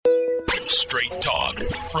Straight talk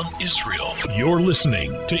from Israel. You're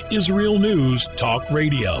listening to Israel News Talk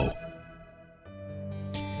Radio.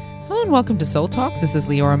 Hello and welcome to Soul Talk. This is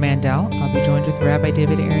Leora Mandel. I'll be joined with Rabbi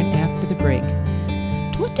David Aaron after the break.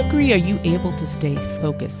 To what degree are you able to stay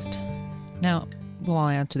focused? Now, we'll all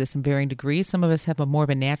answer this in varying degrees. Some of us have more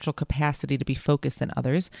of a natural capacity to be focused than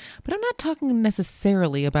others. But I'm not talking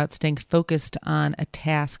necessarily about staying focused on a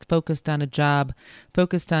task, focused on a job,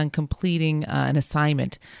 focused on completing an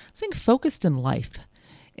assignment. I'm saying focused in life.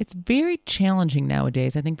 It's very challenging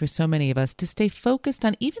nowadays, I think, for so many of us to stay focused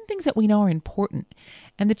on even things that we know are important.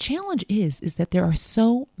 And the challenge is that there are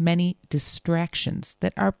so many distractions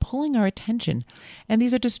that are pulling our attention. And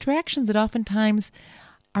these are distractions that oftentimes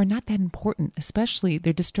are not that important, especially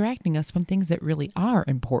they're distracting us from things that really are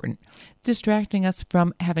important, distracting us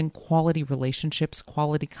from having quality relationships,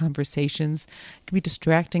 quality conversations. It can be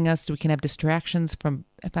distracting us. We can have distractions from,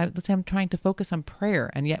 let's say I'm trying to focus on prayer,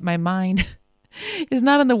 and yet my mind is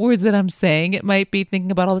not on the words that I'm saying. It might be thinking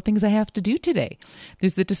about all the things I have to do today.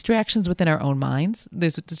 There's the distractions within our own minds.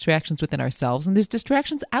 There's distractions within ourselves, and there's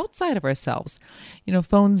distractions outside of ourselves. You know,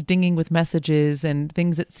 phones dinging with messages and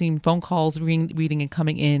things that seem phone calls reading and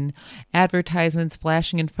coming in, advertisements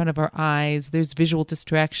flashing in front of our eyes. There's visual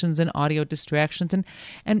distractions and audio distractions.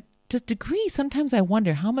 And to a degree, sometimes I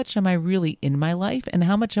wonder, how much am I really in my life and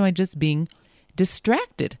how much am I just being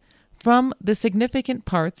distracted from the significant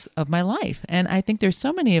parts of my life? And I think there's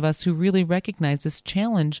so many of us who really recognize this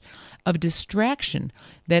challenge of distraction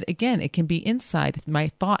that, again, it can be inside my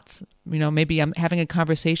thoughts. You know, maybe I'm having a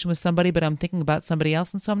conversation with somebody, but I'm thinking about somebody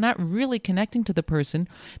else. And so I'm not really connecting to the person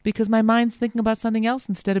because my mind's thinking about something else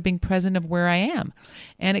instead of being present of where I am.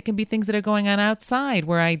 And it can be things that are going on outside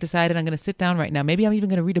where I decided I'm going to sit down right now. Maybe I'm even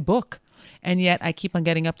going to read a book. And yet I keep on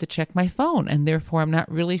getting up to check my phone, and therefore I'm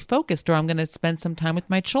not really focused, or I'm going to spend some time with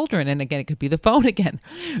my children. And again, it could be the phone again,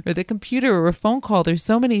 or the computer, or a phone call. There's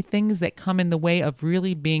so many things that come in the way of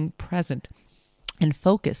really being present and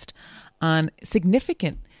focused on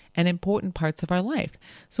significant and important parts of our life.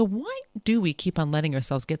 So why do we keep on letting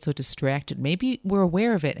ourselves get so distracted? Maybe we're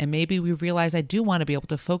aware of it, and maybe we realize I do want to be able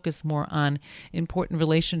to focus more on important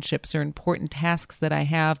relationships or important tasks that I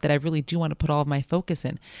have that I really do want to put all of my focus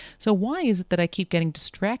in. So why is it that I keep getting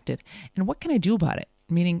distracted? And what can I do about it?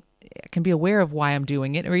 Meaning, I can be aware of why I'm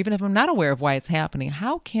doing it, or even if I'm not aware of why it's happening,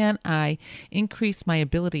 how can I increase my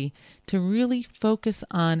ability to really focus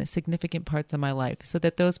on significant parts of my life so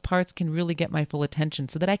that those parts can really get my full attention,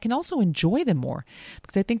 so that I can also enjoy them more?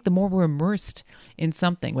 Because I think the more we're immersed in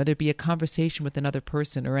something, whether it be a conversation with another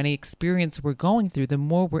person or any experience we're going through, the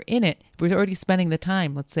more we're in it, if we're already spending the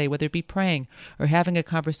time, let's say, whether it be praying or having a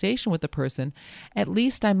conversation with a person, at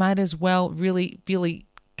least I might as well really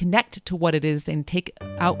connect to what it is and take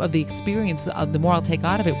out of the experience. The more I'll take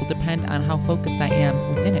out of it will depend on how focused I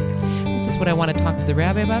am within it. This is what I want to talk to the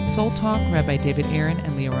rabbi about. Soul Talk, Rabbi David Aaron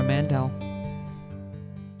and Leora Mandel.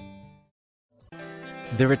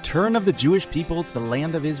 The return of the Jewish people to the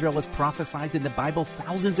land of Israel was prophesied in the Bible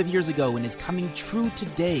thousands of years ago and is coming true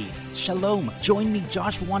today. Shalom. Join me,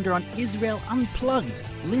 Joshua Wander, on Israel Unplugged.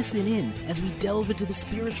 Listen in as we delve into the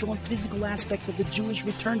spiritual and physical aspects of the Jewish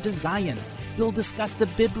return to Zion. We'll discuss the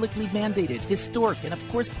biblically mandated, historic, and of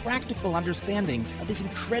course practical understandings of this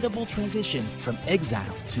incredible transition from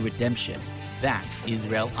exile to redemption. That's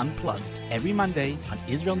Israel Unplugged, every Monday on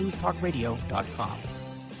IsraelNewsTalkRadio.com.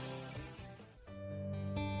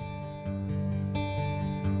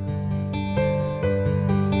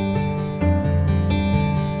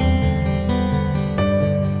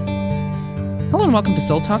 Hello and welcome to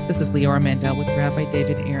Soul Talk. This is Leora Mandel with Rabbi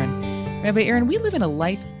David Aaron. Rabbi Aaron, we live in a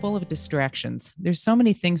life full of distractions. There's so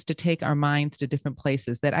many things to take our minds to different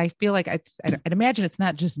places that I feel like I'd imagine it's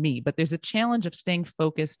not just me, but there's a challenge of staying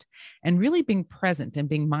focused and really being present and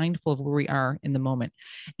being mindful of where we are in the moment.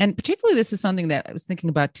 And particularly, this is something that I was thinking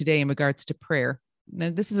about today in regards to prayer. Now,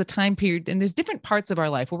 this is a time period, and there's different parts of our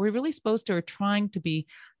life where we're really supposed to, or trying to be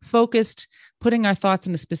focused, putting our thoughts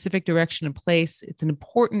in a specific direction and place. It's an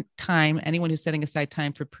important time. Anyone who's setting aside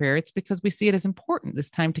time for prayer, it's because we see it as important, this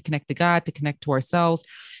time to connect to God, to connect to ourselves,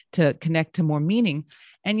 to connect to more meaning.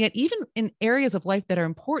 And yet, even in areas of life that are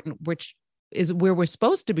important, which is where we're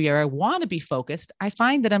supposed to be, or I want to be focused, I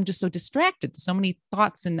find that I'm just so distracted. So many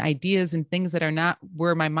thoughts and ideas and things that are not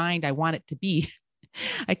where my mind, I want it to be.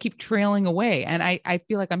 I keep trailing away, and I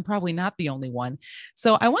feel like I'm probably not the only one.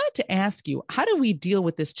 So I wanted to ask you, how do we deal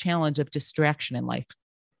with this challenge of distraction in life?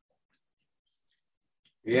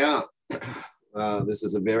 Yeah, this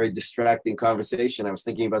is a very distracting conversation. I was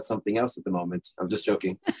thinking about something else at the moment. I'm just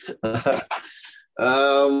joking. I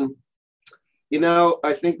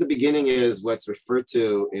think the beginning is what's referred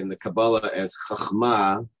to in the Kabbalah as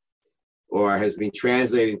Chachma, or has been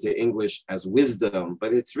translated into English as wisdom,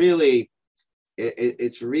 but it's really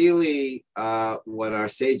what our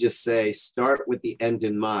sages say, start with the end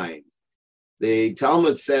in mind. The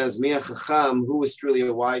Talmud says, "Mi hachacham," who is truly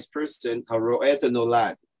a wise person, haro'et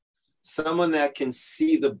nolad, someone that can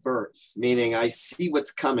see the birth, meaning I see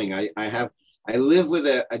what's coming. I live with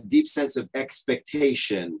a deep sense of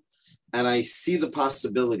expectation, and I see the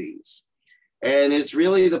possibilities. And it's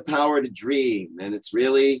really the power to dream, and it's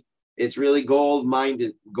really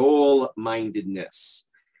goal-mindedness.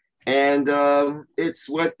 And it's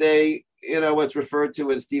what what's referred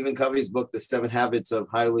to in Stephen Covey's book, The 7 Habits of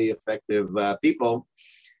Highly Effective People,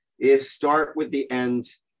 is start with the end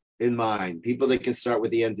in mind. People that can start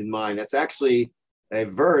with the end in mind. That's actually a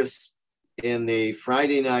verse in the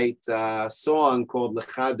Friday night song called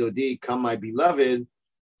Lecha Dodi, Come My Beloved.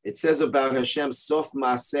 It says about Hashem, Sof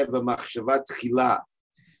Maaseh B'Machshavat Tchila.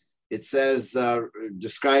 It says,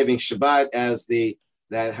 describing Shabbat as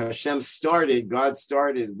that Hashem God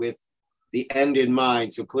started with the end in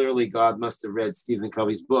mind. So clearly God must have read Stephen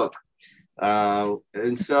Covey's book.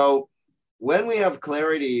 And so when we have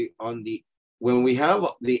clarity when we have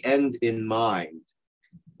the end in mind,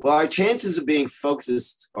 well, our chances of being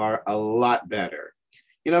focused are a lot better.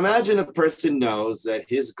 Imagine a person knows that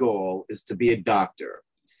his goal is to be a doctor,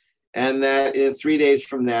 and that in 3 days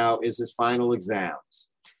from now is his final exams.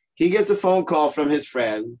 He gets a phone call from his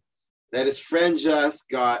friend that his friend just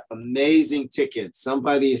got amazing tickets.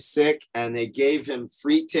 Somebody is sick and they gave him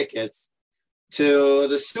free tickets to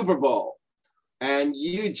the Super Bowl. And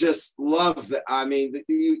you just love that. I mean,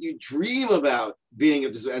 you dream about being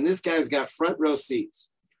at this, and this guy's got front row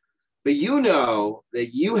seats. But you know that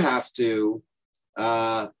you have to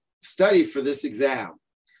study for this exam.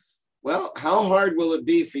 Well, how hard will it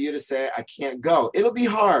be for you to say, I can't go? It'll be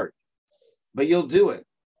hard, but you'll do it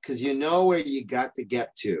because you know where you got to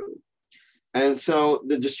get to. And so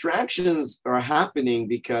the distractions are happening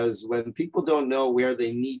because when people don't know where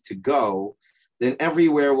they need to go, then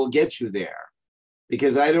everywhere will get you there.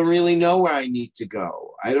 Because I don't really know where I need to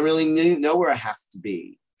go. I don't really know where I have to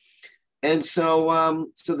be. And so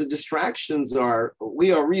the distractions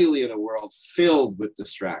we are really in a world filled with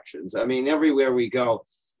distractions. I mean, everywhere we go.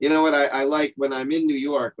 You know what I like when I'm in New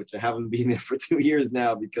York, which I haven't been there for 2 years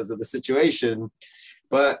now because of the situation.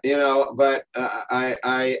 But I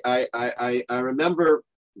remember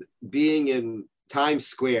being in Times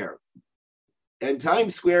Square, and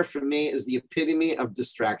Times Square for me is the epitome of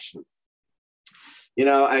distraction.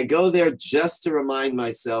 I go there just to remind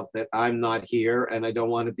myself that I'm not here and I don't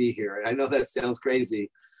want to be here. And I know that sounds crazy,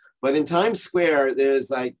 but in Times Square, there's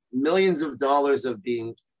like millions of dollars of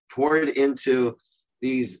being poured into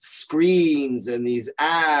these screens and these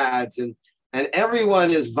ads, and everyone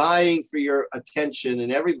is vying for your attention,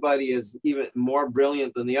 and everybody is even more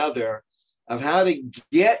brilliant than the other of how to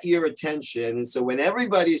get your attention. And so when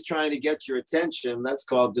everybody's trying to get your attention, that's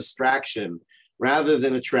called distraction rather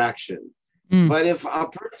than attraction. But if a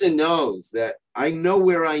person knows that I know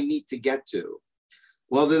where I need to get to,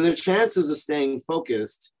 well, then their chances of staying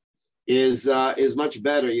focused is much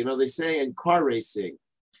better. They say in car racing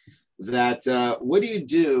that what do you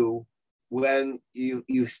do when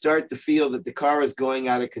you start to feel that the car is going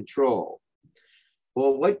out of control?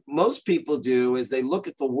 Well, what most people do is they look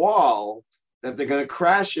at the wall that they're going to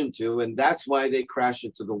crash into, and that's why they crash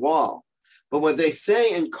into the wall. But what they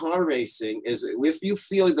say in car racing is if you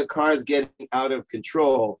feel the car is getting out of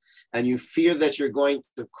control and you fear that you're going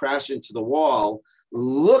to crash into the wall,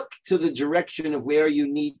 look to the direction of where you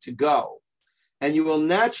need to go, and you will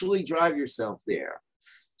naturally drive yourself there.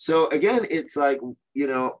 So again, it's like,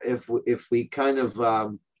 if we kind of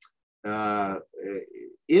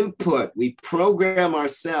input, we program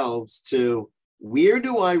ourselves to where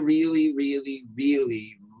do I really, really,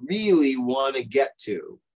 really, really want to get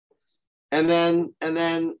to? And then,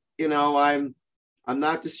 I'm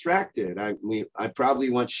not distracted. I probably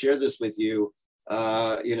once shared this with you.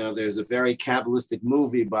 There's a very Kabbalistic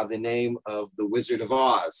movie by the name of The Wizard of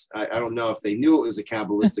Oz. I don't know if they knew it was a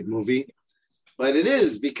Kabbalistic movie, but it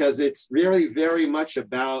is, because it's really very much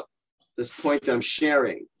about this point I'm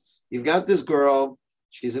sharing. You've got this girl,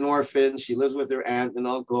 she's an orphan, she lives with her aunt and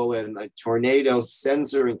uncle, and a tornado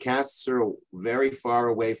sends her and casts her very far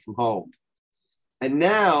away from home. And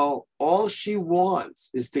now all she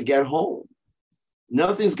wants is to get home.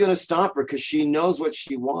 Nothing's going to stop her because she knows what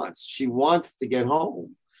she wants. She wants to get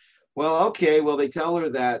home. Well, they tell her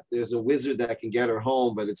that there's a wizard that can get her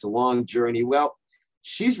home, but it's a long journey. Well,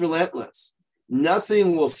 she's relentless.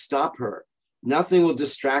 Nothing will stop her. Nothing will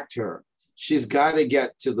distract her. She's got to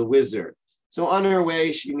get to the wizard. So on her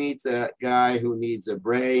way, she meets a guy who needs a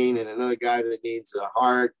brain, and another guy that needs a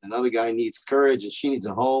heart. Another guy needs courage, and she needs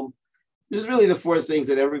a home. This is really the four things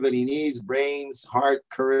that everybody needs: brains, heart,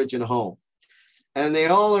 courage, and a home. And they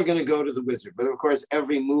all are going to go to the wizard. But of course,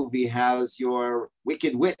 every movie has your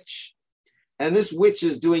wicked witch. And this witch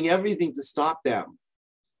is doing everything to stop them.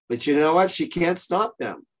 But you know what? She can't stop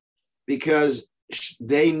them because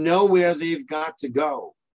they know where they've got to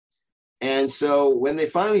go. And so when they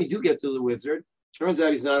finally do get to the wizard, turns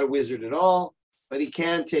out he's not a wizard at all, but he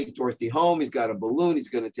can take Dorothy home. He's got a balloon. He's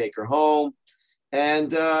going to take her home.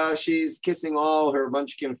 And she's kissing all her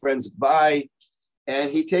Munchkin friends goodbye.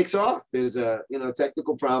 And he takes off. There's a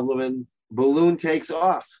technical problem, and balloon takes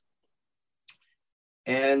off.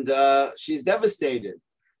 And she's devastated.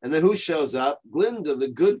 And then who shows up? Glinda, the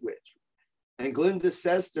good witch. And Glinda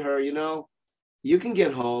says to her, you can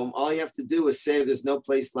get home. All you have to do is say there's no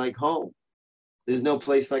place like home. There's no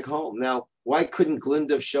place like home. Now, why couldn't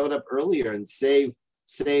Glinda have showed up earlier and save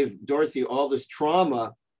Dorothy all this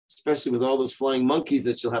trauma, especially with all those flying monkeys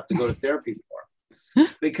that she'll have to go to therapy for?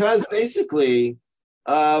 Because basically,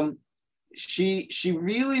 she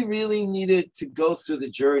really, really needed to go through the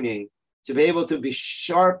journey to be able to be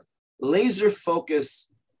sharp, laser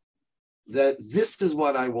focused that this is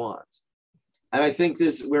what I want. And I think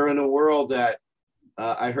we're in a world that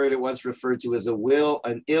I heard it once referred to as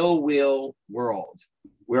an ill will world,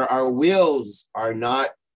 where our wills are not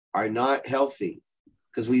healthy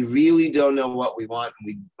because we really don't know what we want.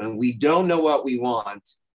 And we don't know what we want.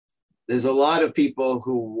 There's a lot of people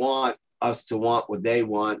who want us to want what they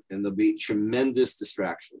want, and there'll be tremendous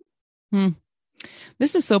distraction.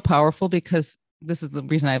 This is so powerful because this is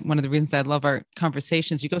one of the reasons I love our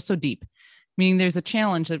conversations. You go so deep. Meaning there's a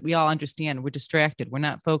challenge that we all understand. We're distracted. We're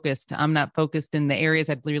not focused. I'm not focused in the areas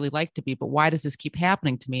I'd really like to be, but why does this keep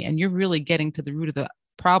happening to me? And you're really getting to the root of the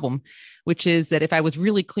problem, which is that if I was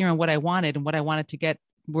really clear on what I wanted and what I wanted to get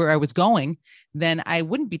where I was going, then I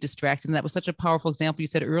wouldn't be distracted. And that was such a powerful example you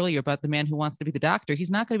said earlier about the man who wants to be the doctor.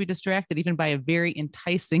 He's not going to be distracted even by a very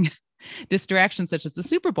enticing distraction such as the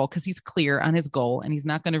Super Bowl, because he's clear on his goal and he's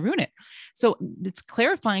not going to ruin it. So it's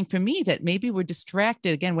clarifying for me that maybe we're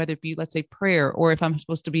distracted again, whether it be, let's say, prayer, or if I'm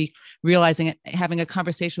supposed to be realizing it, having a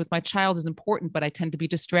conversation with my child is important, but I tend to be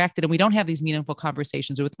distracted and we don't have these meaningful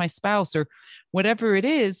conversations, or with my spouse or whatever it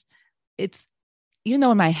is. It's, even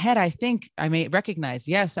though in my head, I think I may recognize,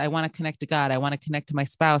 yes, I want to connect to God. I want to connect to my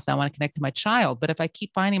spouse. I want to connect to my child. But if I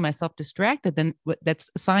keep finding myself distracted, then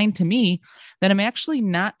that's a sign to me that I'm actually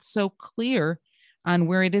not so clear on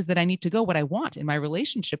where it is that I need to go, what I want in my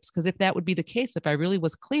relationships. Because if that would be the case, if I really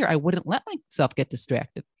was clear, I wouldn't let myself get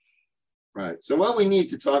distracted. Right. So what we need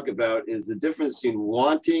to talk about is the difference between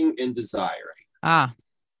wanting and desiring.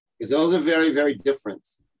 Because those are very, very different.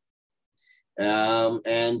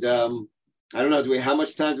 I don't know. How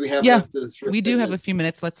much time do we have left? We do have a few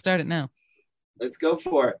minutes. Let's start it now. Let's go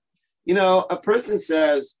for it. A person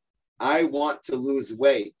says, I want to lose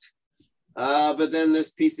weight. But then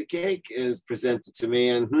this piece of cake is presented to me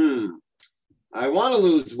and, I want to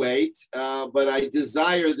lose weight, but I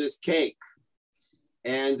desire this cake.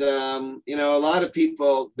 And, a lot of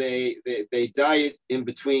people, they diet in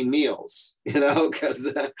between meals,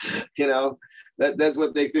 because, that's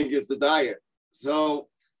what they think is the diet. So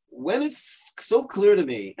when it's so clear to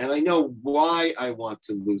me and I know why I want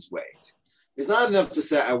to lose weight, it's not enough to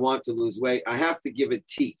say I want to lose weight. I have to give it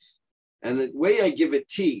teeth. And the way I give it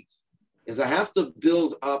teeth is I have to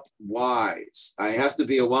build up whys. I have to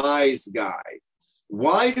be a wise guy.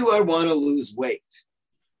 Why do I want to lose weight?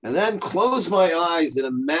 And then close my eyes and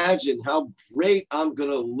imagine how great I'm going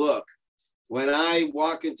to look when I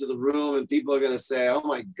walk into the room and people are going to say, oh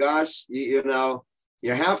my gosh,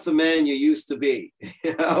 you're half the man you used to be.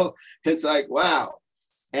 It's like, wow.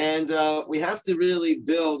 And we have to really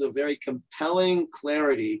build a very compelling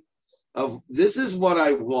clarity of this is what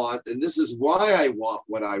I want, and this is why I want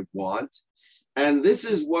what I want, and this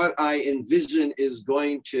is what I envision is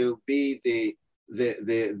going to be the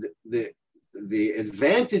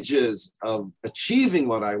advantages of achieving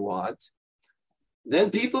what I want. Then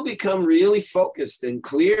people become really focused and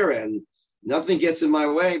clear, and nothing gets in my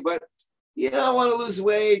way. But I want to lose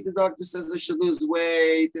weight. The doctor says I should lose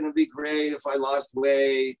weight, and it'd be great if I lost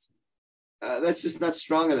weight. That's just not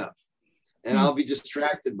strong enough. And I'll be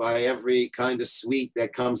distracted by every kind of sweet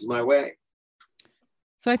that comes my way.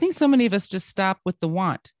 So I think so many of us just stop with the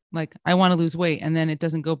want. Like, I want to lose weight. And then it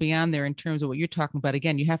doesn't go beyond there in terms of what you're talking about.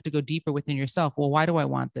 Again, you have to go deeper within yourself. Well, why do I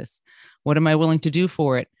want this? What am I willing to do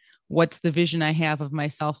for it? What's the vision I have of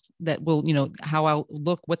myself that will, how I'll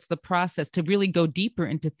look? What's the process to really go deeper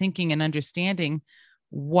into thinking and understanding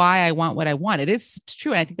why I want what I want. It's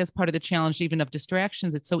true. And I think that's part of the challenge, even of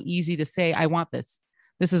distractions. It's so easy to say, I want this.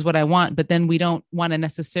 This is what I want. But then we don't want to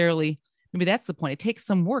necessarily, maybe that's the point. It takes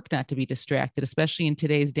some work not to be distracted, especially in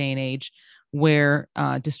today's day and age where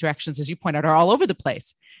distractions, as you point out, are all over the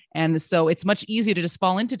place. And so it's much easier to just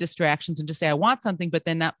fall into distractions and just say, I want something, but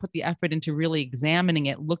then not put the effort into really examining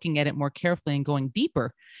it, looking at it more carefully and going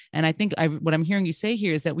deeper. And I think what I'm hearing you say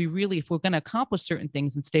here is that we really, if we're going to accomplish certain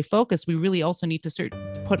things and stay focused, we really also need to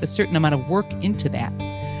put a certain amount of work into that.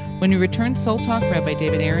 When we return to Soul Talk, Rabbi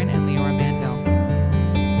David Aaron and Leora Mandel.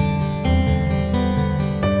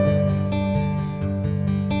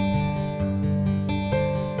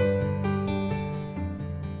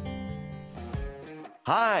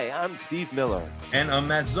 Hi, I'm Steve Miller. And I'm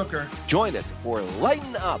Matt Zucker. Join us for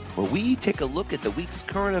Lighten Up, where we take a look at the week's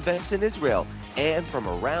current events in Israel and from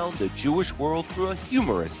around the Jewish world through a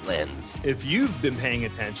humorous lens. If you've been paying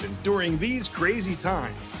attention during these crazy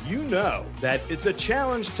times, you know that it's a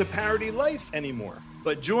challenge to parody life anymore.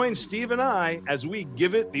 But join Steve and I as we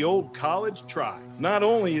give it the old college try. Not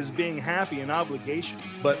only is being happy an obligation,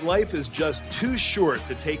 but life is just too short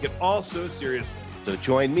to take it all so seriously. So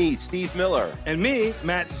join me, Steve Miller. And me,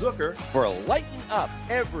 Matt Zucker. For Lighten Up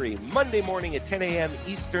every Monday morning at 10 a.m.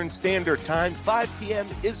 Eastern Standard Time, 5 p.m.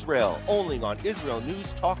 Israel, only on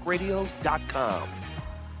IsraelNewsTalkRadio.com.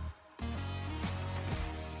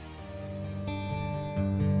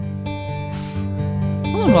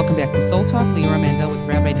 Hello and welcome back to Soul Talk. Leora Mandel with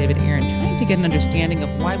Rabbi David Aaron, trying to get an understanding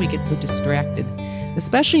of why we get so distracted,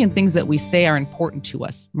 especially in things that we say are important to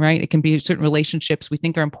us, right? It can be certain relationships we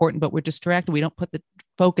think are important, but we're distracted. We don't put the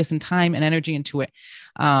focus and time and energy into it.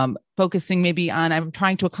 Focusing maybe on, I'm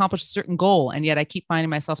trying to accomplish a certain goal, and yet I keep finding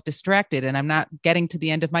myself distracted and I'm not getting to the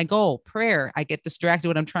end of my goal. Prayer, I get distracted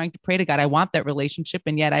when I'm trying to pray to God. I want that relationship,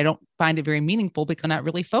 and yet I don't find it very meaningful because I'm not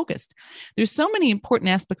really focused. There's so many important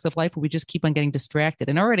aspects of life where we just keep on getting distracted.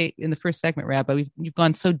 And already in the first segment, Rabbi, you've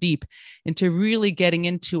gone so deep into really getting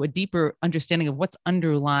into a deeper understanding of what's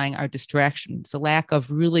underlying our distractions, a lack of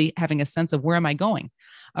really having a sense of where am I going,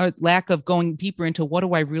 a lack of going deeper into what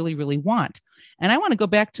do I really, really want. And I want to go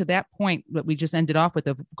back to that point that we just ended off with,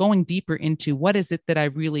 of going deeper into what is it that I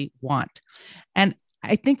really want. And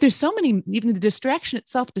I think there's so many, even the distraction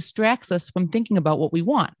itself distracts us from thinking about what we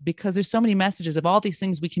want, because there's so many messages of all these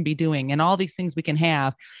things we can be doing and all these things we can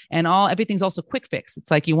have, and everything's also quick fix. It's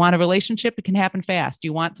like, you want a relationship, it can happen fast.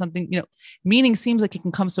 You want something, meaning seems like it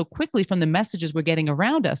can come so quickly from the messages we're getting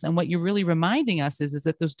around us. And what you're really reminding us is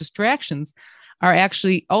that those distractions are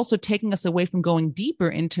actually also taking us away from going deeper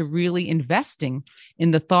into really investing in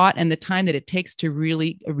the thought and the time that it takes to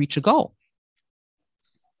really reach a goal.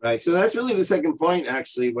 Right. So that's really the second point,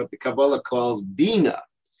 actually, what the Kabbalah calls Bina.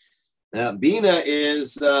 Now, Bina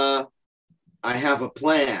is, I have a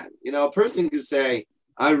plan. A person can say,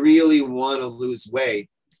 I really want to lose weight,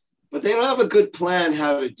 but they don't have a good plan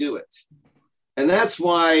how to do it. And that's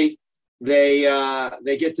why they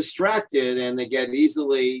get distracted and they get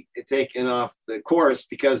easily taken off the course,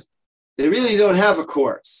 because they really don't have a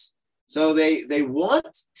course. So they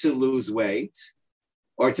want to lose weight,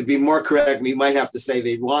 or to be more correct, we might have to say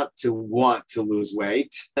they want to lose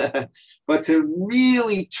weight, but to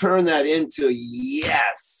really turn that into,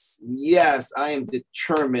 yes, I am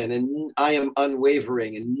determined and I am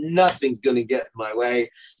unwavering and nothing's going to get in my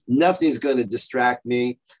way. Nothing's going to distract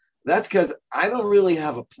me. That's because I don't really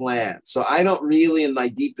have a plan. So I don't really, in my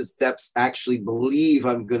deepest depths, actually believe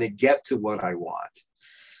I'm going to get to what I want.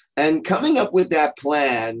 And coming up with that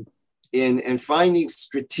plan and finding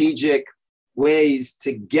strategic ways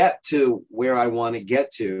to get to where I want to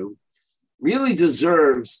get to really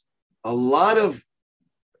deserves a lot of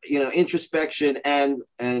introspection, and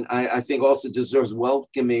I think also deserves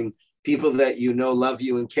welcoming people that love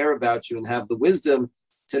you and care about you and have the wisdom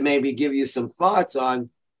to maybe give you some thoughts on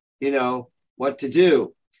what to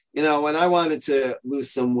do. When I wanted to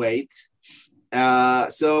lose some weight,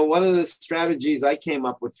 so one of the strategies I came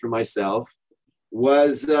up with for myself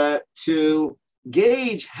was to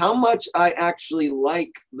gauge how much I actually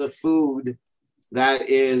like the food that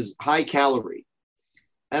is high calorie.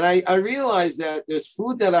 And I realized that there's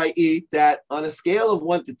food that I eat that on a scale of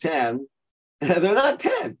 1 to 10, they're not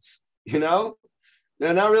 10s,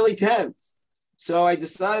 they're not really 10s. So I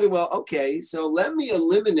decided, well, okay, so let me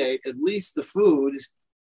eliminate at least the foods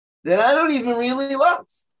that I don't even really love.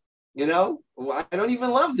 I don't even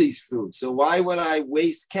love these foods. So why would I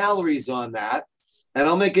waste calories on that? And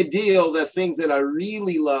I'll make a deal that things that I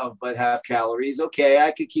really love but have calories, okay,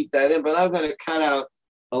 I could keep that in, but I'm going to cut out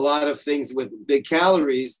a lot of things with big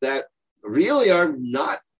calories that really are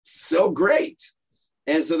not so great.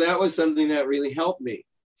 And so that was something that really helped me.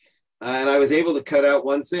 and I was able to cut out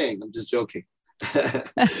one thing. I'm just joking.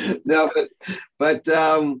 No, but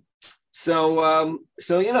so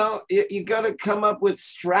you know, you got to come up with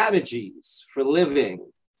strategies for living,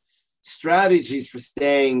 strategies for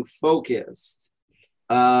staying focused.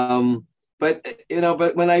 But you know,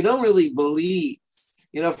 but when I don't really believe,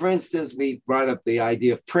 you know, for instance, we brought up the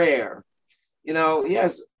idea of prayer. You know,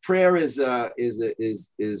 yes, prayer is an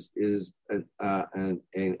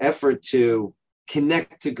effort to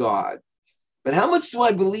connect to God. But how much do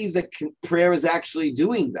I believe that prayer is actually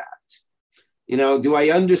doing that? You know, do I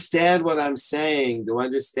understand what I'm saying? Do I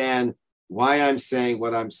understand why I'm saying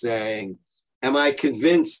what I'm saying? Am I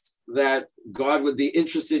convinced that God would be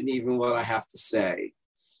interested in even what I have to say?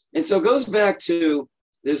 And so it goes back to,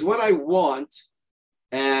 there's what I want,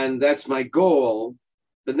 and that's my goal,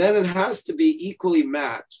 but then it has to be equally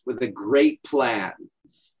matched with a great plan,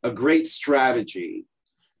 a great strategy.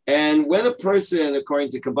 And when a person, according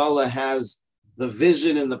to Kabbalah, has the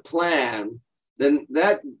vision and the plan, then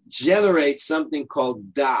that generates something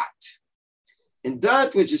called dat. And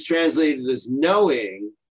dat, which is translated as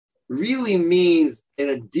knowing, really means in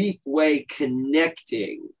a deep way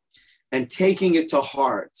connecting and taking it to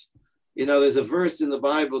heart. You know, there's a verse in the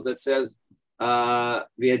Bible that says,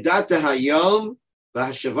 V'yadata hayom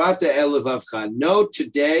v'hashavata el levavcha. Know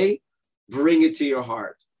today, bring it to your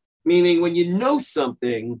heart. Meaning when you know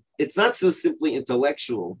something, it's not so simply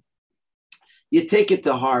intellectual. You take it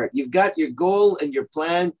to heart. You've got your goal and your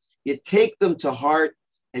plan. You take them to heart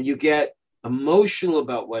and you get emotional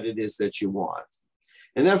about what it is that you want.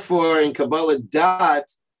 And therefore in Kabbalah, dat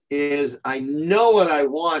is I know what I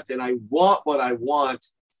want and I want what I want.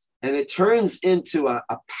 And it turns into a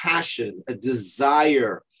passion, a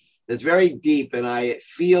desire that's very deep. And I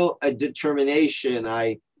feel a determination.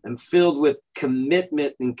 I am filled with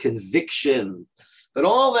commitment and conviction. But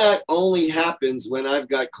all that only happens when I've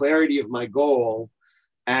got clarity of my goal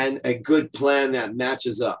and a good plan that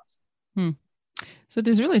matches up. So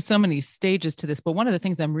there's really so many stages to this. But one of the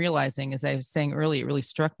things I'm realizing, as I was saying earlier, it really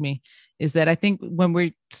struck me, is that I think when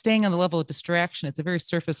we're staying on the level of distraction, it's a very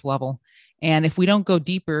surface level. And if we don't go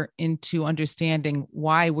deeper into understanding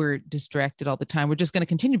why we're distracted all the time, we're just going to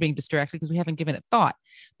continue being distracted because we haven't given it thought.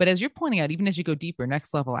 But as you're pointing out, even as you go deeper,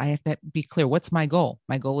 next level, I have to be clear. What's my goal?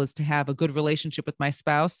 My goal is to have a good relationship with my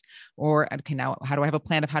spouse. Or, okay, now how do I have a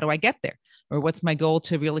plan of how do I get there? Or what's my goal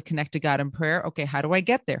to really connect to God in prayer? Okay, how do I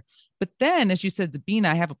get there? But then, as you said, the Bina,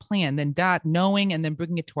 I have a plan, then dot, knowing, and then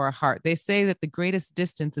bringing it to our heart. They say that the greatest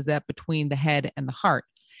distance is that between the head and the heart.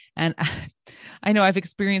 And I know I've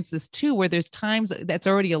experienced this too, where there's times that's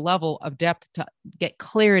already a level of depth to get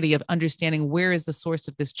clarity of understanding where is the source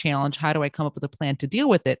of this challenge? How do I come up with a plan to deal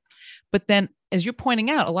with it? But then, as you're pointing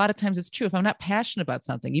out, a lot of times it's true. If I'm not passionate about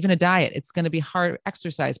something, even a diet, it's going to be hard.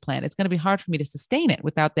 Exercise plan, it's going to be hard for me to sustain it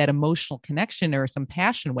without that emotional connection or some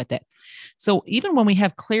passion with it. So even when we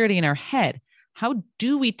have clarity in our head, how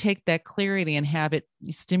do we take that clarity and have it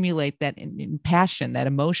stimulate that in passion, that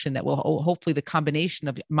emotion that will hopefully the combination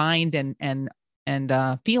of mind and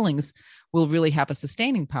feelings will really have a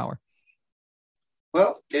sustaining power?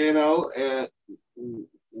 Well, you know,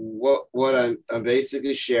 what I'm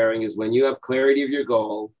basically sharing is when you have clarity of your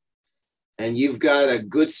goal and you've got a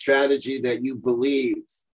good strategy that you believe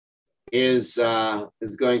is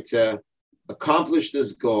going to accomplish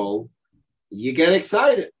this goal, you get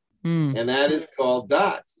excited. And that is called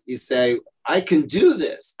dot. You say, I can do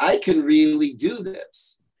this. I can really do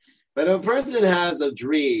this. But if a person has a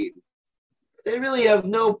dream, they really have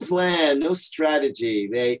no plan, no strategy.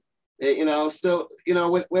 They you know, so, you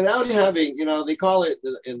know, without having, you know, they call it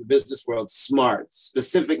in the business world, SMART,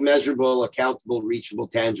 specific, measurable, accountable, reachable,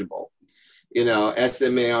 tangible, you know,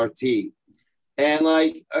 SMART. And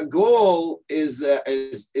like a goal is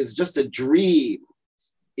just a dream.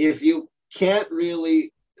 If you can't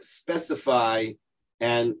really specify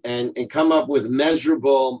and come up with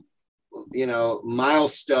measurable, you know,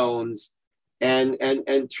 milestones and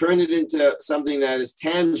turn it into something that is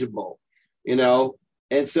tangible, you know.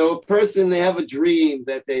 And so a person, they have a dream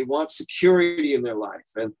that they want security in their life.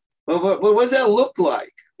 And but what does that look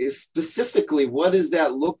like? Specifically, what does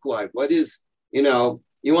that look like? What is, you know,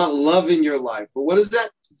 you want love in your life. But what does that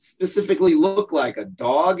specifically look like? A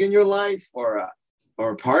dog in your life or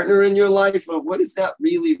a partner in your life? Or what does that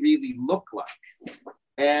really, really look like?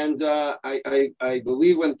 And I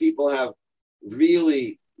believe when people have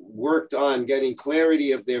really worked on getting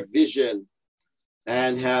clarity of their vision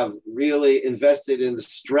and have really invested in the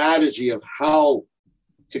strategy of how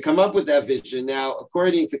to come up with that vision. Now,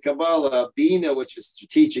 according to Kabbalah, Bina, which is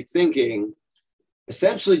strategic thinking,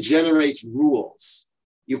 essentially generates rules.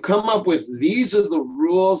 You come up with, these are the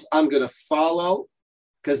rules I'm going to follow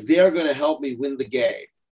because they're going to help me win the game.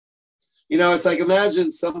 It's like, imagine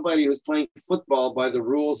somebody who's playing football by the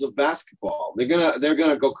rules of basketball. They're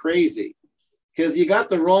gonna go crazy because you got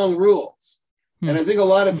the wrong rules. And I think a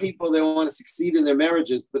lot of people, they want to succeed in their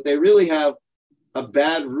marriages, but they really have a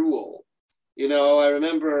bad rule. I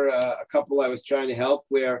remember a couple I was trying to help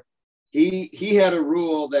where he had a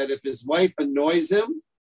rule that if his wife annoys him,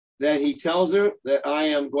 then he tells her that I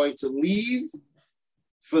am going to leave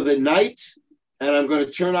for the night and I'm going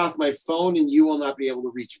to turn off my phone and you will not be able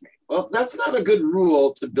to reach me. Well, that's not a good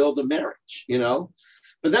rule to build a marriage,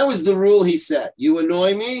 but that was the rule he set. You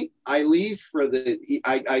annoy me, I leave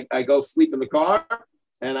I go sleep in the car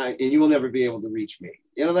and you will never be able to reach me.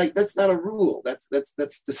 That's not a rule. That's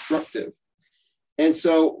destructive. And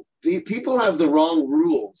so people have the wrong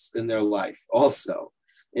rules in their life also.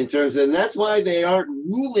 And that's why they aren't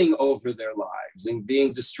ruling over their lives and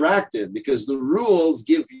being distracted, because the rules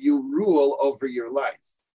give you rule over your life.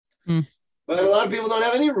 But a lot of people don't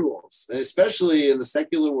have any rules, especially in the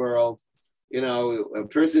secular world. A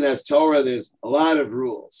person has Torah, there's a lot of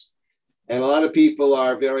rules. And a lot of people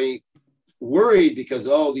are very worried because,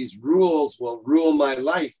 these rules will rule my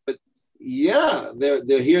life. But yeah,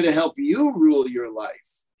 they're here to help you rule your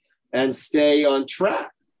life and stay on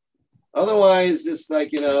track. Otherwise, just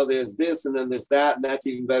like, there's this and then there's that, and that's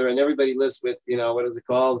even better. And everybody lives with, what is it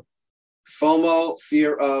called? FOMO,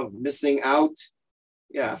 fear of missing out.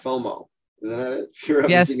 Yeah, FOMO. Isn't that it? Fear of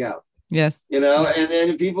missing out. Yes. And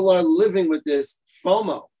then people are living with this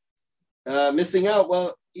FOMO, missing out.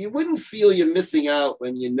 Well, you wouldn't feel you're missing out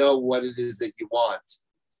when you know what it is that you want.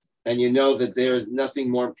 And you know that there is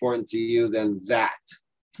nothing more important to you than that.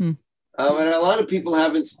 And a lot of people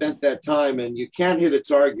haven't spent that time, and you can't hit a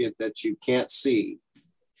target that you can't see.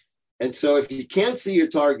 And so if you can't see your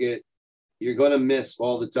target, you're going to miss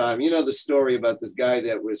all the time. The story about this guy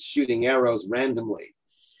that was shooting arrows randomly.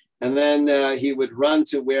 And then he would run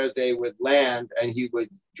to where they would land and he would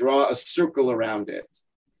draw a circle around it.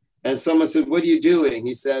 And someone said, "What are you doing?"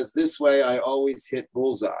 He says, "This way I always hit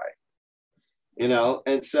bullseye."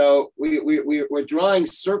 And so we're drawing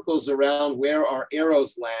circles around where our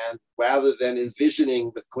arrows land rather than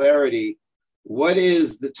envisioning with clarity what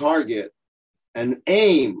is the target and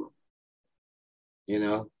aim.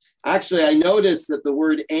 Actually, I noticed that the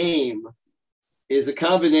word aim is a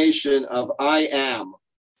combination of I am,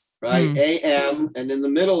 right? A-M, and in the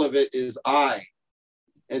middle of it is I.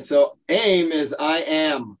 And so aim is I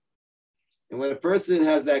am. And when a person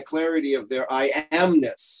has that clarity of their I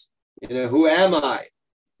amness, who am I?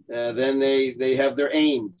 Then they have their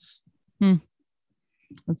aims.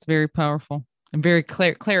 That's very powerful and very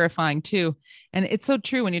clarifying too. And it's so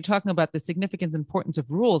true when you're talking about the significance and importance of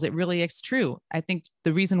rules. It really is true. I think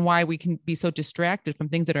the reason why we can be so distracted from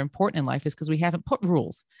things that are important in life is because we haven't put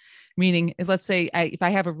rules. Meaning, let's say if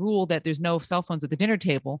I have a rule that there's no cell phones at the dinner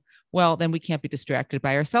table, well, then we can't be distracted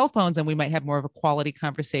by our cell phones and we might have more of a quality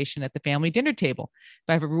conversation at the family dinner table. If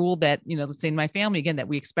I have a rule that, let's say in my family, again, that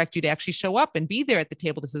we expect you to actually show up and be there at the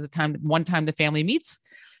table. This is one time the family meets,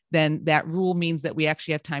 then that rule means that we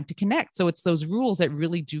actually have time to connect. So it's those rules that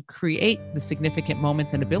really do create the significant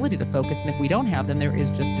moments and ability to focus. And if we don't have them, there is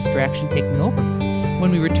just distraction taking over.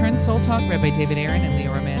 When we return, Soul Talk, Rabbi David Aaron and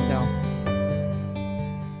Leora Mandel.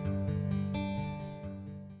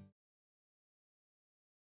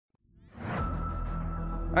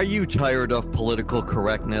 Are you tired of political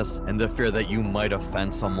correctness and the fear that you might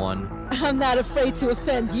offend someone? I'm not afraid to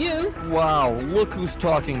offend you. Wow, look who's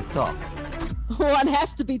talking tough. One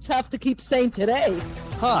has to be tough to keep sane today.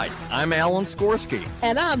 Hi, I'm Alan Skorsky.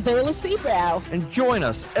 And I'm Bayla Seabrow. And join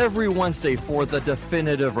us every Wednesday for The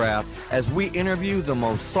Definitive Wrap as we interview the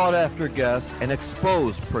most sought-after guests and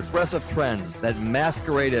expose progressive trends that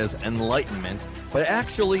masquerade as enlightenment but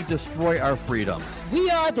actually destroy our freedoms. We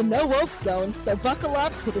are the No Woke Zone, so buckle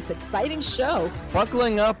up to this exciting show.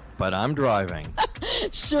 Buckling up, but I'm driving.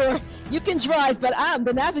 Sure, you can drive, but I'm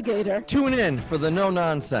the navigator. Tune in for the No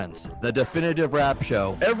Nonsense, The Definitive Wrap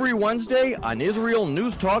Show, every Wednesday on Israel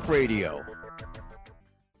News Talk Radio.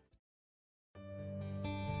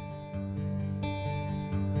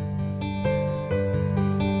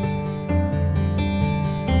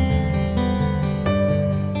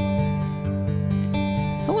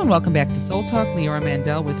 Hello and welcome back to Soul Talk. Leora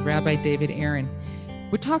Mandel with Rabbi David Aaron.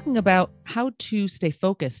 We're talking about how to stay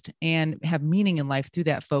focused and have meaning in life through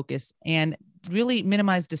that focus and really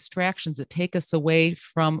minimize distractions that take us away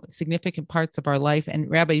from significant parts of our life. And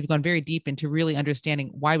Rabbi, you've gone very deep into really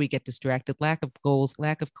understanding why we get distracted, lack of goals,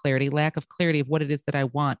 lack of clarity of what it is that I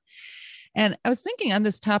want. And I was thinking on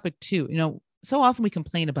this topic too, so often we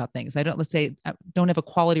complain about things. Let's say I don't have a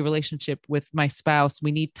quality relationship with my spouse.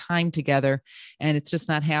 We need time together and it's just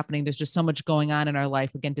not happening. There's just so much going on in our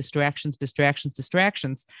life. Again, distractions.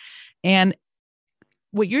 And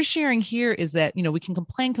what you're sharing here is that, we can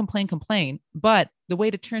complain, but the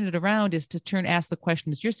way to turn it around is to ask the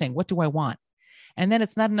question, as you're saying, what do I want? And then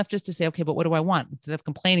it's not enough just to say, okay, but what do I want? Instead of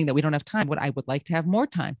complaining that we don't have time, I would like to have more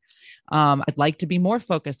time. I'd like to be more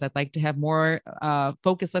focused. I'd like to have more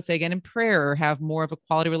focus, let's say again, in prayer, or have more of a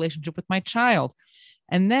quality relationship with my child.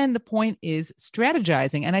 And then the point is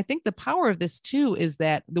strategizing. And I think the power of this too, is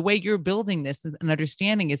that the way you're building this and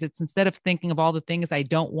understanding is it's instead of thinking of all the things I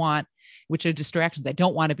don't want, which are distractions. I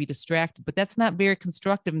don't want to be distracted, but that's not very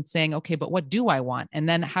constructive in saying, okay, but what do I want? And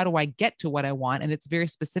then how do I get to what I want? And it's very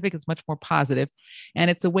specific. It's much more positive. And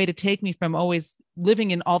it's a way to take me from always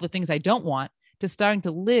living in all the things I don't want to starting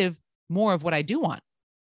to live more of what I do want.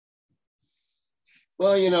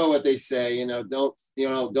 Well, you know what they say, don't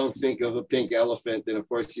think of a pink elephant. And of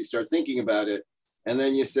course you start thinking about it. And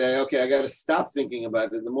then you say, okay, I got to stop thinking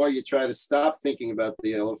about it. The more you try to stop thinking about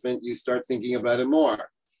the elephant, you start thinking about it more.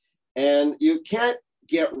 And you can't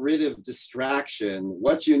get rid of distraction.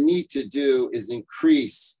 What you need to do is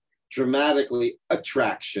increase dramatically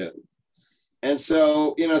attraction. And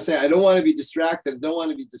so, say, I don't want to be distracted.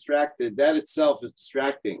 That itself is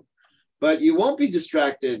distracting. But you won't be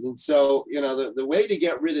distracted. And so, the way to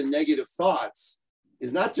get rid of negative thoughts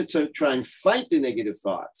is not to try and fight the negative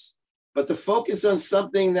thoughts, but to focus on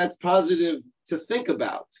something that's positive to think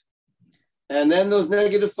about. And then those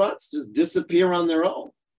negative thoughts just disappear on their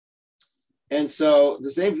own. And so the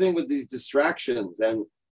same thing with these distractions. And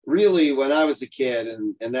really, when I was a kid,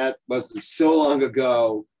 and that was so long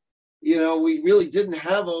ago, we really didn't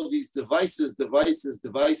have all these devices. And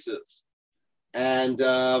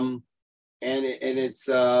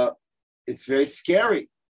it's very scary,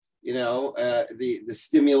 the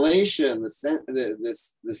stimulation,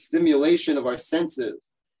 the stimulation of our senses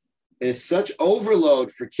is such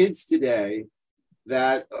overload for kids today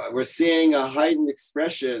that we're seeing a heightened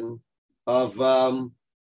expression of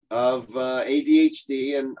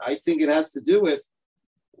ADHD, and I think it has to do with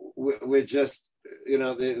we're just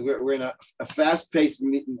we're in a fast-paced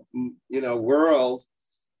world,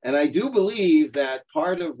 and I do believe that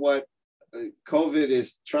part of what COVID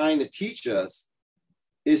is trying to teach us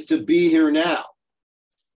is to be here now,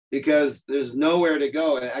 because there's nowhere to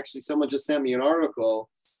go. And actually, someone just sent me an article.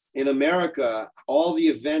 In America, all the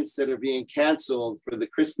events that are being canceled for the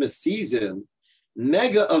Christmas season,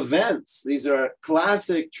 mega events, these are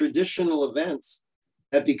classic traditional events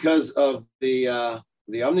that because of the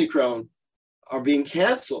Omicron are being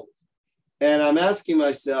canceled. And I'm asking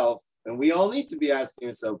myself, and we all need to be asking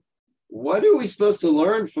ourselves, what are we supposed to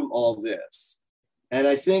learn from all this? And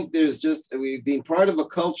I think we've been part of a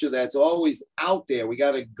culture that's always out there. We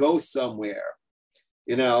got to go somewhere.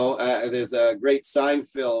 There's a great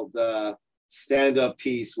Seinfeld stand-up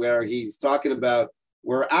piece where he's talking about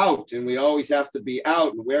we're out and we always have to be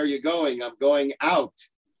out. And where are you going? I'm going out.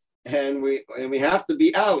 And we have to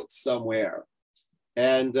be out somewhere.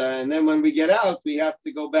 And then when we get out, we have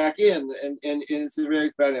to go back in. And it's a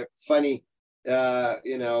very kind of funny,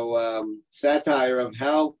 satire of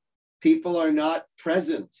how people are not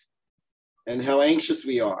present and how anxious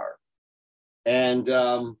we are. And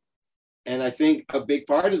I think a big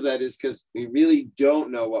part of that is because we really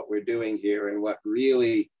don't know what we're doing here and what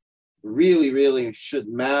really, really, really should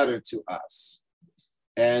matter to us.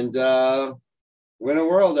 And we're in a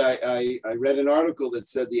world, I read an article that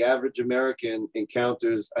said the average American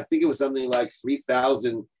encounters, I think it was something like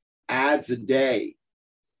 3,000 ads a day.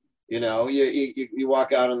 You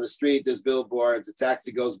walk out on the street, there's billboards, a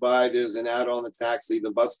taxi goes by, there's an ad on the taxi,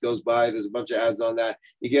 the bus goes by, there's a bunch of ads on that.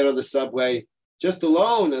 You get on the subway, just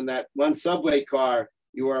alone in that one subway car,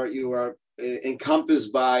 you are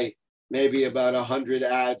encompassed by maybe about 100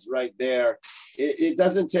 ads right there. It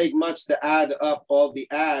doesn't take much to add up all the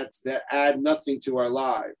ads that add nothing to our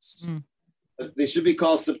lives. But they should be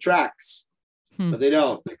called subtracts, but they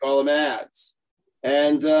don't. They call them ads.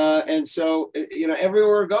 And so, everywhere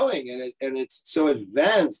we're going, and it's so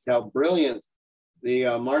advanced how brilliant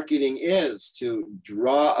the marketing is to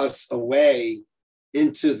draw us away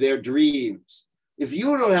into their dreams. If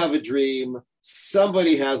you don't have a dream,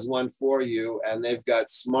 somebody has one for you, and they've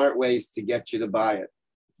got smart ways to get you to buy it.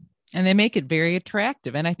 And they make it very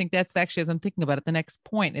attractive. And I think that's actually, as I'm thinking about it, the next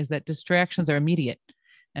point is that distractions are immediate.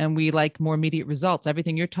 And we like more immediate results.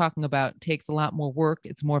 Everything you're talking about takes a lot more work.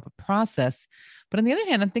 It's more of a process. But on the other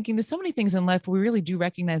hand, I'm thinking there's so many things in life where we really do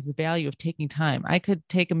recognize the value of taking time. I could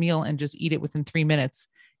take a meal and just eat it within 3 minutes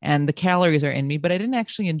and the calories are in me, but I didn't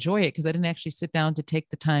actually enjoy it because I didn't actually sit down to take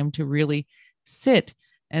the time to really sit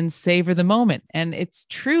and savor the moment. And it's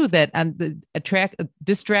true that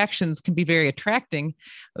distractions can be very attracting.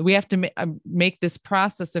 We have to make this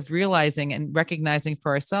process of realizing and recognizing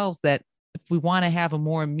for ourselves that if we want to have a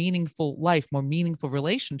more meaningful life, more meaningful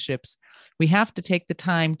relationships, we have to take the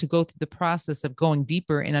time to go through the process of going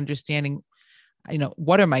deeper and understanding,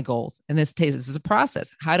 what are my goals? In this case, this is a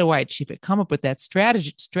process. How do I achieve it? Come up with that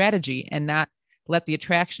strategy and not let the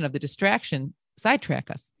attraction of the distraction sidetrack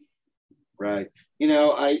us. Right.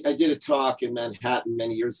 I did a talk in Manhattan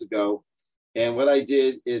many years ago. And what I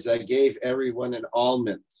did is I gave everyone an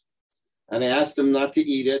almond. And I asked them not to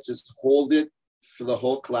eat it, just hold it for the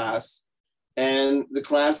whole class. And the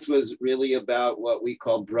class was really about what we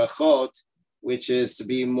call brachot, which is to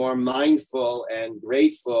be more mindful and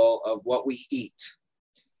grateful of what we eat.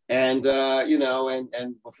 And,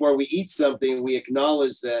 and before we eat something, we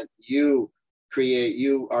acknowledge that you,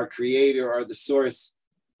 our creator, are the source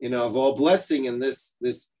of all blessing, and this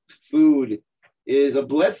food is a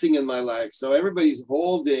blessing in my life. So everybody's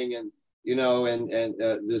holding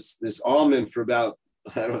this almond for about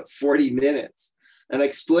 40 minutes, and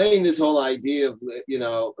explain this whole idea of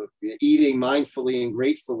eating mindfully and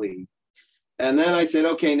gratefully. And then I said,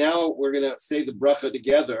 okay, now we're gonna say the bracha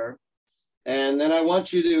together, and then I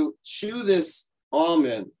want you to chew this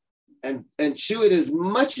almond and chew it as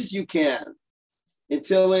much as you can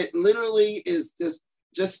until it literally is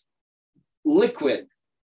just liquid.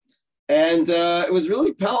 And it was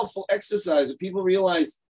really powerful exercise. And people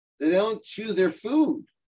realize they don't chew their food,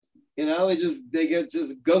 they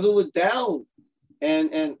just guzzle it down.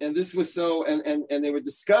 And this was so, and they were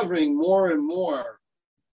discovering more and more,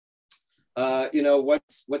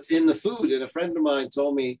 what's in the food. And a friend of mine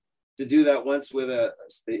told me to do that once with a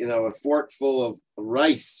fork full of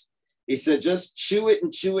rice. He said, just chew it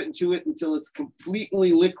and chew it and chew it until it's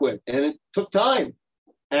completely liquid. And it took time.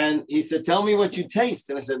 And he said, tell me what you taste.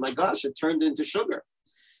 And I said, my gosh, it turned into sugar.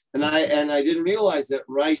 And I didn't realize that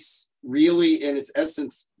rice really, in its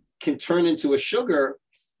essence, can turn into a sugar.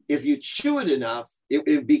 If you chew it enough,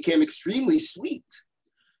 it became extremely sweet.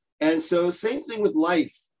 And so same thing with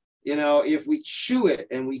life. If we chew it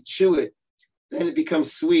and we chew it, then it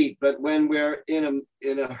becomes sweet. But when we're in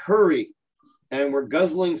a hurry and we're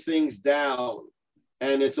guzzling things down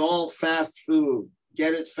and it's all fast food,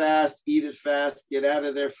 get it fast, eat it fast, get out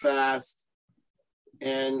of there fast,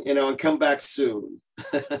 and come back soon.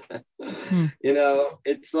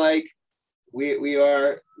 It's like we've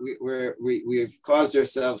caused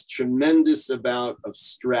ourselves tremendous amount of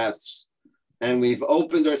stress, and we've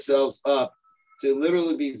opened ourselves up to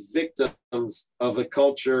literally be victims of a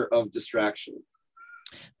culture of distraction.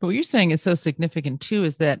 But what you're saying is so significant too,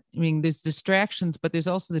 is that, there's distractions, but there's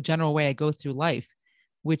also the general way I go through life,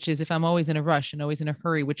 which is if I'm always in a rush and always in a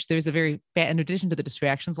hurry, which there's in addition to the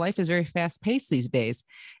distractions, life is very fast paced these days.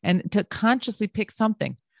 And to consciously pick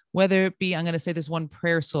something, whether it be, I'm going to say this one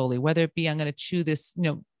prayer slowly, whether it be, I'm going to chew this,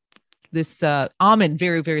 this almond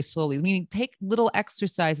very, very slowly, meaning take little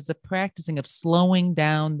exercises of practicing of slowing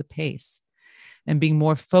down the pace and being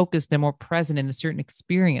more focused and more present in a certain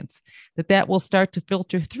experience, that will start to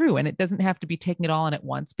filter through. And it doesn't have to be taking it all on at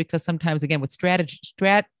once, because sometimes, again, with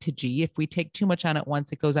strategy, if we take too much on at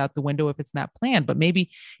once, it goes out the window if it's not planned. But maybe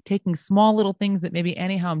taking small little things that maybe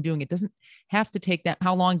anyhow I'm doing, it doesn't have to take that.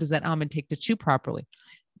 How long does that almond take to chew properly?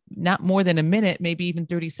 Not more than a minute, maybe even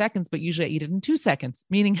 30 seconds, but usually I eat it in 2 seconds,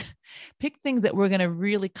 meaning pick things that we're going to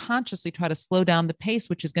really consciously try to slow down the pace,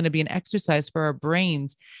 which is going to be an exercise for our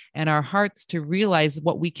brains and our hearts to realize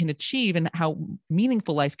what we can achieve and how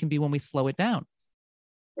meaningful life can be when we slow it down.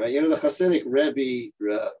 Right. The Hasidic Rebbe,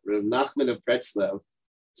 Reb Nachman of Breslov,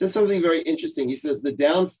 says something very interesting. He says the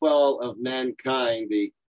downfall of mankind,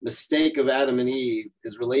 the mistake of Adam and Eve,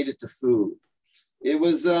 is related to food. It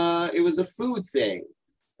was a food thing.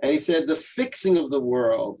 And he said the fixing of the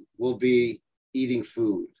world will be eating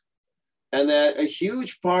food. And that a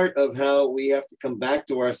huge part of how we have to come back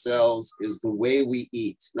to ourselves is the way we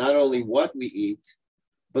eat. Not only what we eat,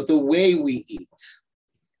 but the way we eat.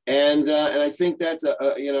 And I think that's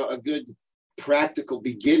a good practical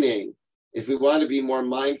beginning. If we want to be more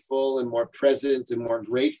mindful and more present and more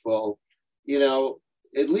grateful,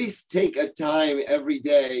 at least take a time every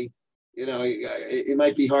day. It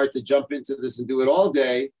might be hard to jump into this and do it all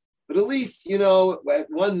day, but at least, at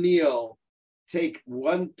one meal, take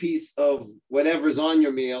one piece of whatever's on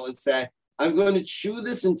your meal and say, I'm going to chew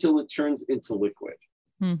this until it turns into liquid.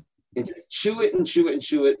 And just chew it and chew it and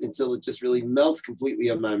chew it until it just really melts completely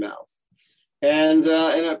in my mouth. And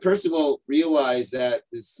a person will realize that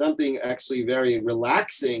there's something actually very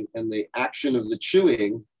relaxing in the action of the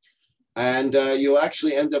chewing. And you'll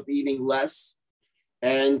actually end up eating less.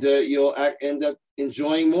 and you'll end up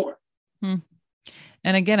enjoying more.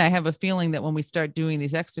 And again, I have a feeling that when we start doing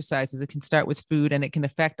these exercises, it can start with food and it can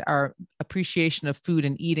affect our appreciation of food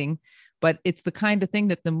and eating. But it's the kind of thing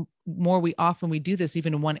that the more we do this,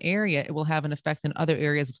 even in one area, it will have an effect in other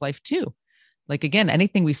areas of life too. Like, again,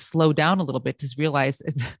 anything we slow down a little bit, just realize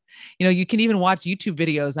it's, you can even watch YouTube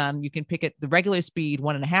videos on, you can pick it the regular speed,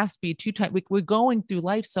 1.5 speed, 2 times. We're going through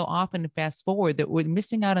life so often and fast forward that we're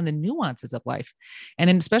missing out on the nuances of life. And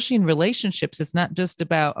especially in relationships, it's not just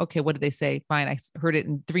about, okay, what did they say? Fine. I heard it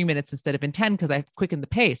in 3 minutes instead of in 10 because I quickened the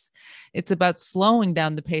pace. It's about slowing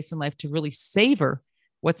down the pace in life to really savor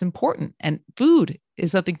what's important. And food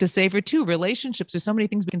is something to savor too. Relationships, there's so many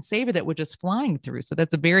things we can savor that we're just flying through. So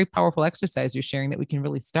that's a very powerful exercise you're sharing that we can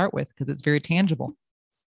really start with because it's very tangible.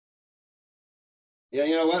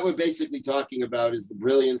 Yeah, what we're basically talking about is the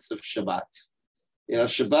brilliance of Shabbat.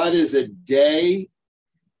 Shabbat is a day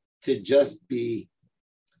to just be.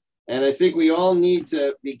 And I think we all need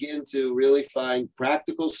to begin to really find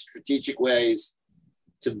practical, strategic ways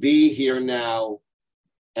to be here now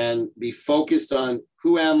and be focused on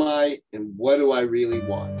who am I and what do I really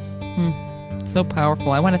want. So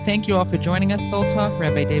powerful. I want to thank you all for joining us, Soul Talk,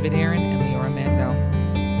 Rabbi David Aaron and Leora Mandel.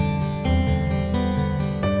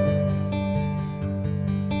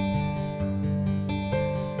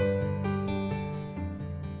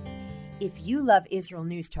 If you love Israel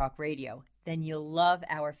News Talk Radio, then you'll love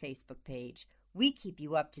our Facebook page. We keep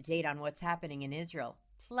you up to date on what's happening in Israel,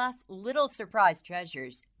 plus little surprise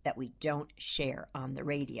treasures that we don't share on the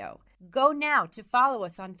radio. Go now to follow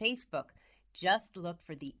us on Facebook. Just look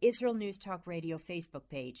for the Israel News Talk Radio Facebook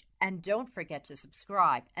page, and don't forget to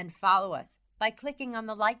subscribe and follow us by clicking on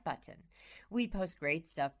the like button. We post great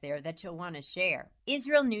stuff there that you'll want to share.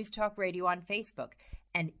 Israel News Talk Radio on Facebook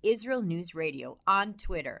and Israel News Radio on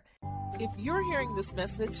Twitter. If you're hearing this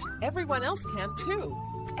message, everyone else can too.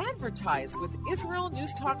 Advertise with Israel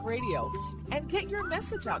News Talk Radio and get your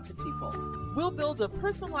message out to people. We'll build a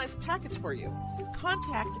personalized package for you.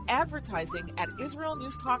 Contact advertising at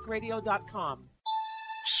israelnewstalkradio.com.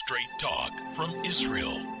 Straight talk from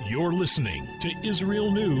Israel. You're listening to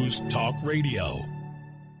Israel News Talk Radio.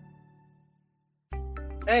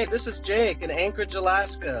 Hey, this is Jake in Anchorage,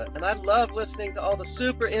 Alaska, and I love listening to all the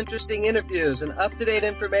super interesting interviews and up-to-date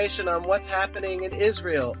information on what's happening in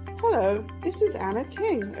Israel. Hello, this is Anna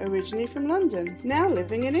King, originally from London, now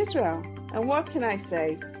living in Israel. And what can I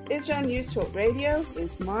say? Israel News Talk Radio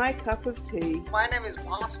is my cup of tea. My name is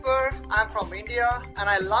Bhaskar. I'm from India, and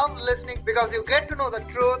I love listening because you get to know the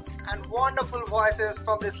truth and wonderful voices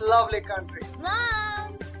from this lovely country.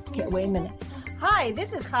 Mom! Okay, wait a minute. Hi,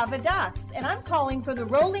 this is Chava Dax, and I'm calling from the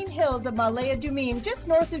rolling hills of Ma'ale Adumim, just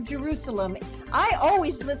north of Jerusalem. I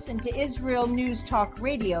always listen to Israel News Talk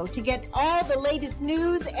Radio to get all the latest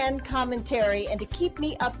news and commentary and to keep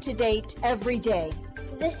me up to date every day.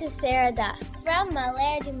 This is Sarah Dax from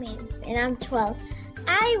Ma'ale Adumim, and I'm 12.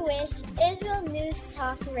 I wish Israel News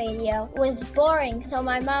Talk Radio was boring so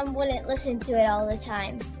my mom wouldn't listen to it all the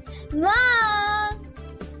time. Mom!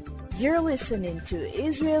 You're listening to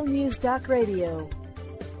Israel News Talk Radio.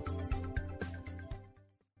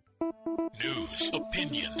 News,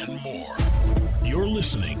 opinion, and more. You're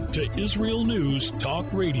listening to Israel News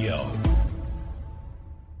Talk Radio.